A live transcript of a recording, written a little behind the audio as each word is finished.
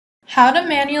How to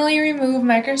manually remove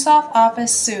Microsoft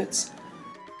Office suites.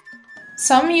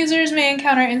 Some users may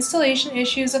encounter installation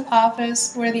issues of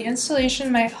Office where the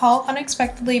installation might halt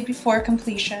unexpectedly before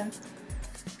completion.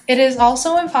 It is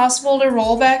also impossible to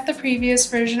roll back the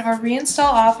previous version or reinstall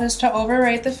Office to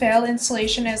overwrite the failed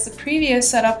installation as the previous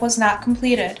setup was not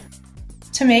completed.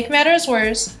 To make matters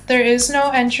worse, there is no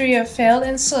entry of failed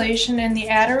installation in the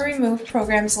Add or Remove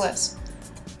Programs list,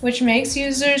 which makes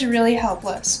users really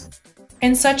helpless.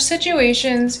 In such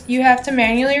situations, you have to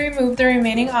manually remove the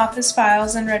remaining Office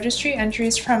files and registry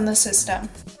entries from the system.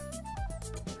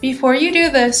 Before you do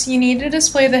this, you need to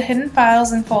display the hidden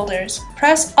files and folders.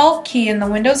 Press Alt key in the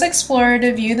Windows Explorer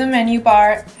to view the menu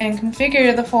bar and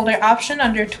configure the folder option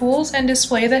under Tools and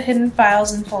display the hidden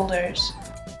files and folders.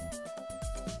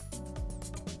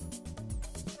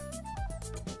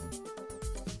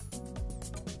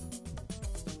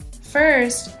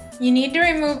 First, you need to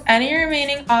remove any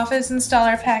remaining Office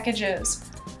installer packages.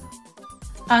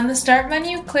 On the Start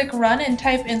menu, click Run and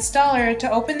type Installer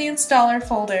to open the installer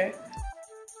folder.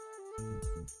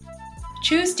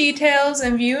 Choose Details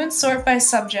and view and sort by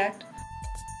subject.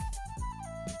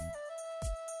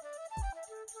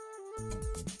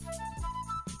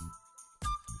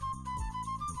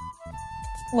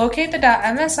 Locate the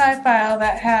 .msi file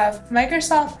that have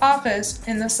Microsoft Office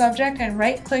in the subject and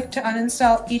right-click to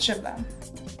uninstall each of them.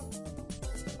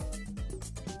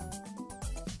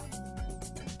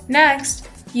 Next,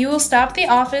 you will stop the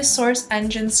Office Source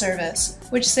Engine service,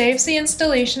 which saves the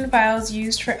installation files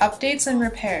used for updates and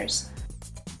repairs.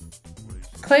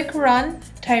 Click Run,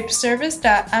 type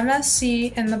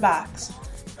service.msc in the box,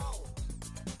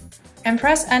 and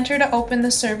press Enter to open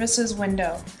the Services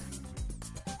window.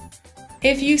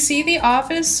 If you see the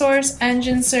Office Source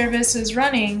Engine service is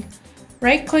running,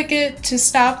 right-click it to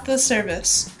stop the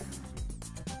service.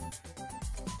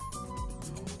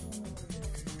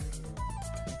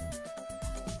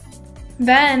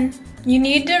 Then, you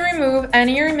need to remove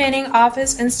any remaining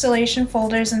Office installation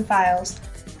folders and files.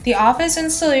 The Office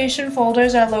installation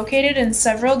folders are located in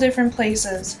several different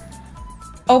places.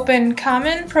 Open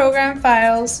Common Program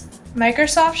Files,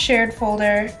 Microsoft Shared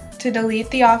folder to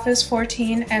delete the Office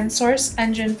 14 and Source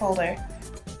Engine folder.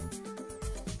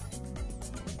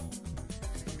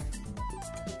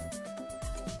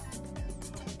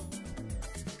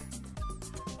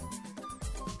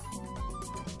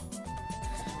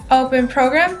 Open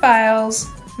Program Files,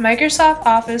 Microsoft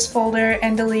Office folder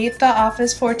and delete the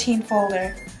Office 14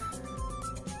 folder.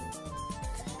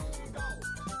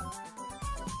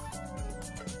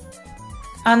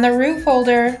 On the root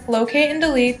folder, locate and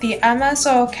delete the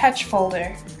MSO Catch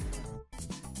folder.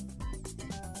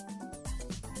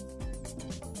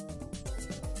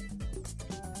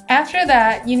 After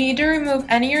that, you need to remove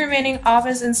any remaining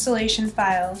Office installation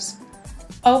files.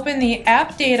 Open the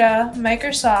App Data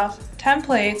Microsoft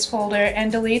Templates folder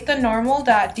and delete the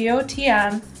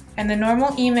normal.dotm and the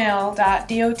normal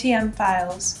email.dotm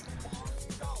files.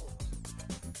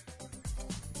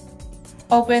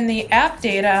 Open the App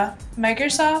Data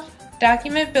Microsoft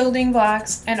Document Building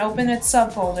Blocks and open its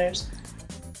subfolders.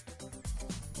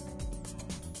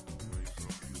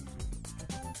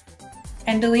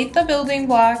 And delete the building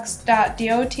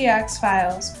blocks.dotx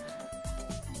files.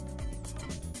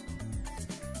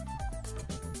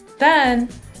 Then,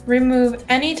 remove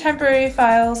any temporary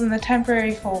files in the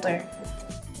temporary folder.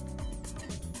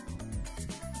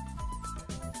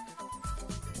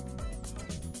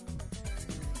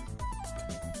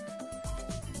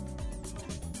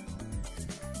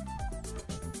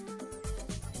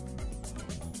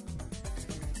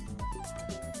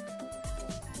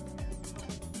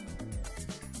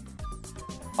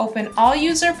 Open all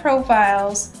user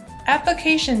profiles,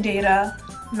 application data,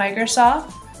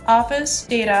 Microsoft Office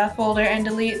data folder and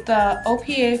delete the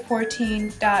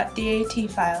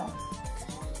opa14.dat file.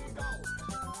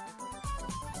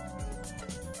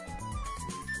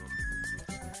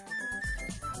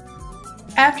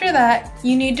 After that,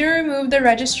 you need to remove the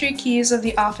registry keys of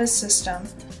the Office system.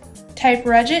 Type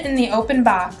Regit in the open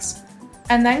box,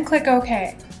 and then click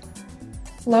OK.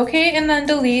 Locate and then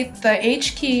delete the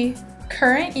H key,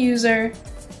 Current User,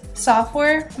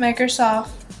 Software, Microsoft,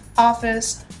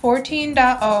 Office 14.0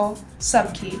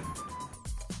 subkey.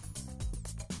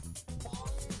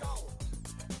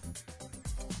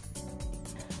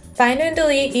 Find and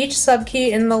delete each subkey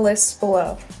in the list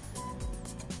below.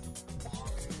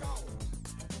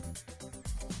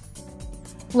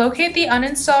 Locate the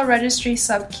Uninstall Registry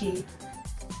subkey.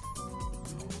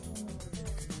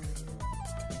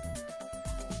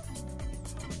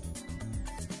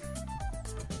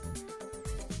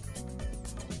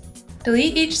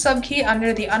 Delete each subkey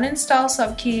under the uninstall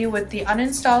subkey with the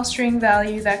uninstall string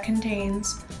value that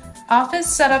contains Office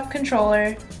Setup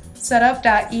Controller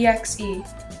setup.exe.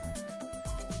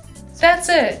 That's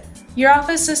it! Your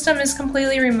Office system is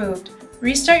completely removed.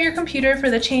 Restart your computer for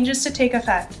the changes to take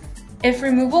effect. If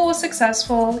removal was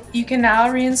successful, you can now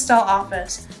reinstall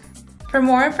Office. For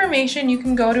more information, you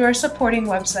can go to our supporting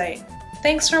website.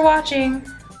 Thanks for watching!